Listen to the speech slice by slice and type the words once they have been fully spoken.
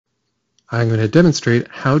I'm going to demonstrate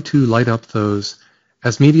how to light up those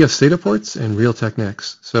ASMedia SATA ports and Realtek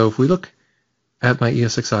NICs. So if we look at my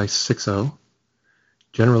ESXi 6.0,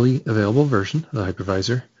 generally available version of the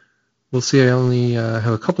hypervisor, we'll see I only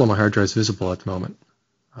have a couple of my hard drives visible at the moment.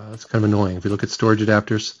 That's kind of annoying. If we look at storage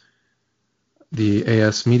adapters, the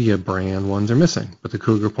ASMedia brand ones are missing, but the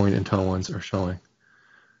Cougar Point Intel ones are showing.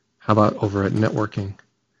 How about over at networking?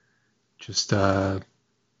 Just under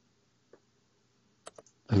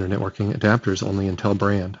networking adapters, only Intel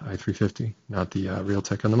brand, i350, not the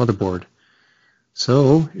Realtek on the motherboard.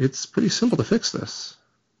 So it's pretty simple to fix this.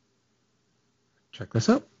 Check this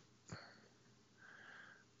out.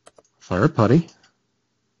 Fire a putty.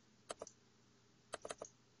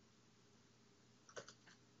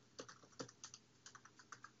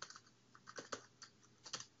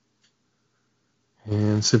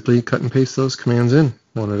 And simply cut and paste those commands in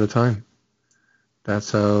one at a time.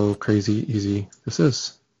 That's how crazy easy this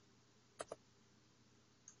is.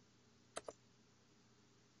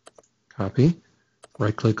 Copy,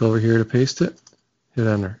 right click over here to paste it, hit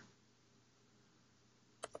enter.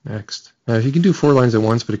 Next. Now you can do 4 lines at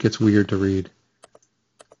once, but it gets weird to read.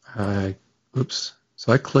 Oops.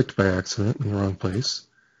 So I clicked by accident in the wrong place.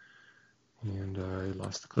 And I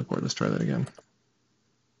lost the clipboard. Let's try that again.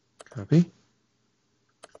 Copy.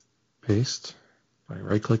 Paste by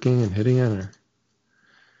right clicking and hitting enter.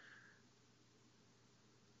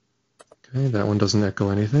 Okay, that one doesn't echo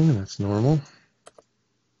anything, and that's normal.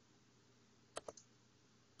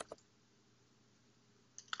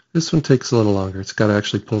 This one takes a little longer. It's got to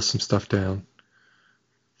actually pull some stuff down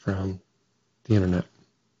from the internet.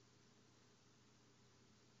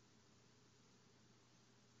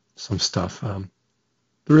 Some stuff. The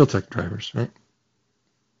Realtek drivers, right?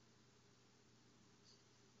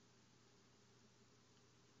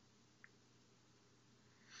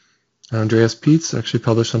 Andreas Pietz actually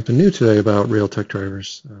published something new today about Realtek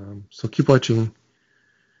drivers. So keep watching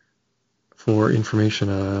for information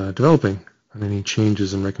developing on any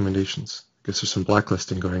changes and recommendations. I guess there's some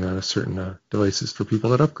blacklisting going on of certain devices for people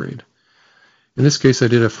that upgrade. In this case, I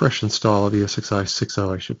did a fresh install of ESXi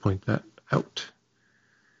 6.0. I should point that out.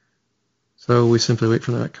 So we simply wait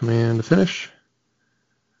for that command to finish.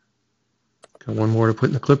 Got one more to put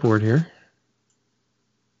in the clipboard here.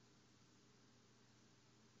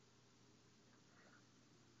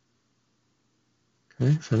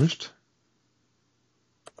 Okay, finished.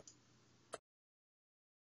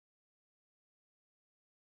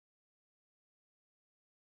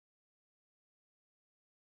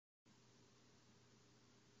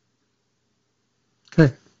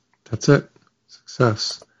 Okay, that's it.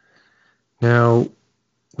 Success. Now,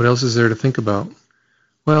 what else is there to think about?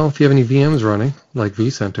 Well, if you have any VMs running, like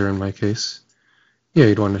vCenter in my case, yeah,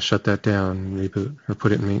 you'd want to shut that down and reboot or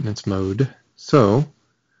put it in maintenance mode. So,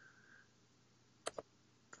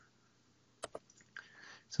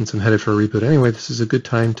 since I'm headed for a reboot anyway, this is a good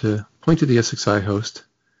time to point to the ESXi host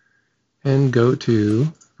and go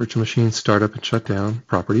to Virtual Machine Startup and Shutdown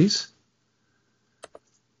Properties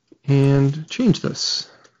and change this.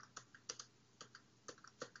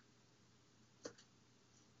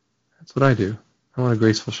 That's what I do. I want a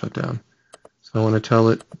graceful shutdown. So I want to tell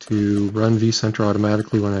it to run vCenter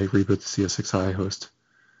automatically when I reboot the ESXi host.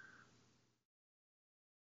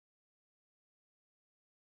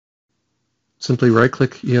 Simply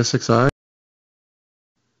right-click ESXi.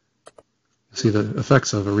 You see the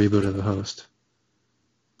effects of a reboot of the host.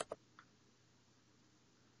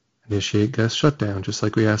 Initiate guest shutdown, just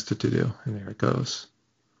like we asked it to do. And there it goes.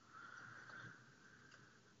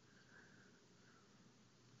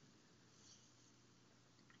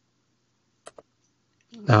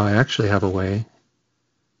 Now I actually have a way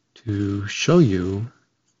to show you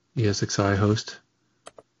ESXi host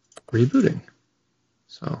rebooting.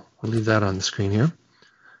 So I'll leave that on the screen here.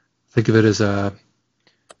 Think of it as a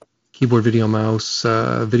keyboard, video, mouse,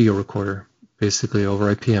 video recorder. Basically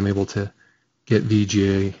over IP I'm able to get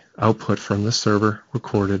VGA output from the server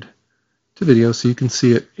recorded to video so you can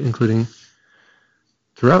see it, including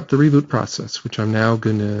throughout the reboot process, which I'm now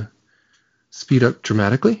going to speed up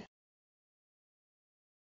dramatically.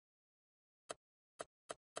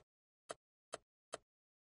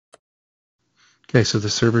 Okay, so the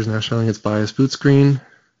server is now showing its BIOS boot screen,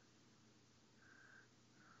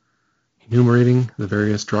 enumerating the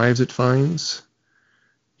various drives it finds.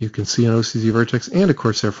 You can see an OCZ Vertex and a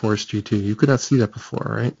Corsair Force G2. You could not see that before,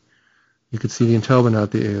 right? You could see the Intel, but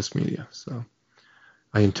not the ASMedia. So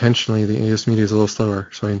I intentionally, the ASMedia is a little slower,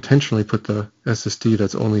 so I intentionally put the SSD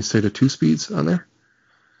that's only SATA 2 speeds on there.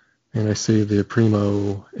 And I saved the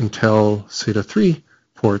Primo Intel SATA 3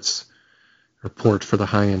 ports, or port for the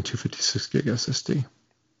high-end 256 gig SSD.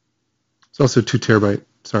 There's also a 4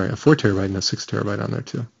 terabyte and a 6 terabyte on there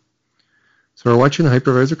too. So we're watching the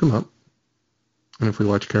hypervisor come up, and if we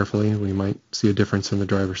watch carefully, we might see a difference in the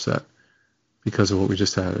driver set because of what we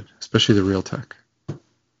just added, especially the Realtek.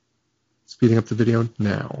 Speeding up the video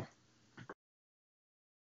now.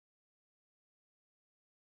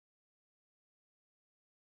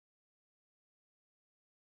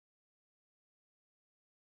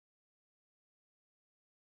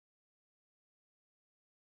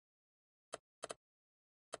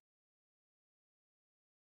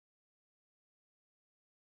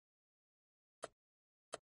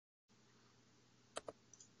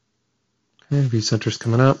 Okay, vCenter's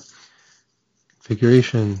coming up.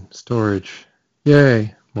 Configuration, storage.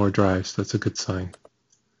 Yay, more drives. That's a good sign.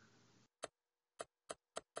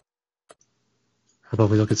 How about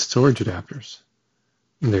we look at storage adapters?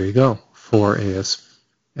 And there you go, 4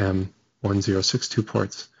 ASM1062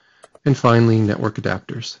 ports. And finally, network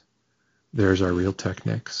adapters. There's our Realtek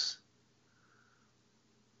NICs.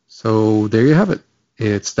 So there you have it.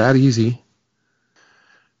 It's that easy.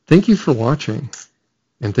 Thank you for watching,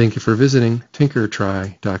 and thank you for visiting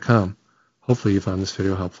tinkertry.com. Hopefully you found this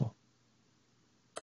video helpful.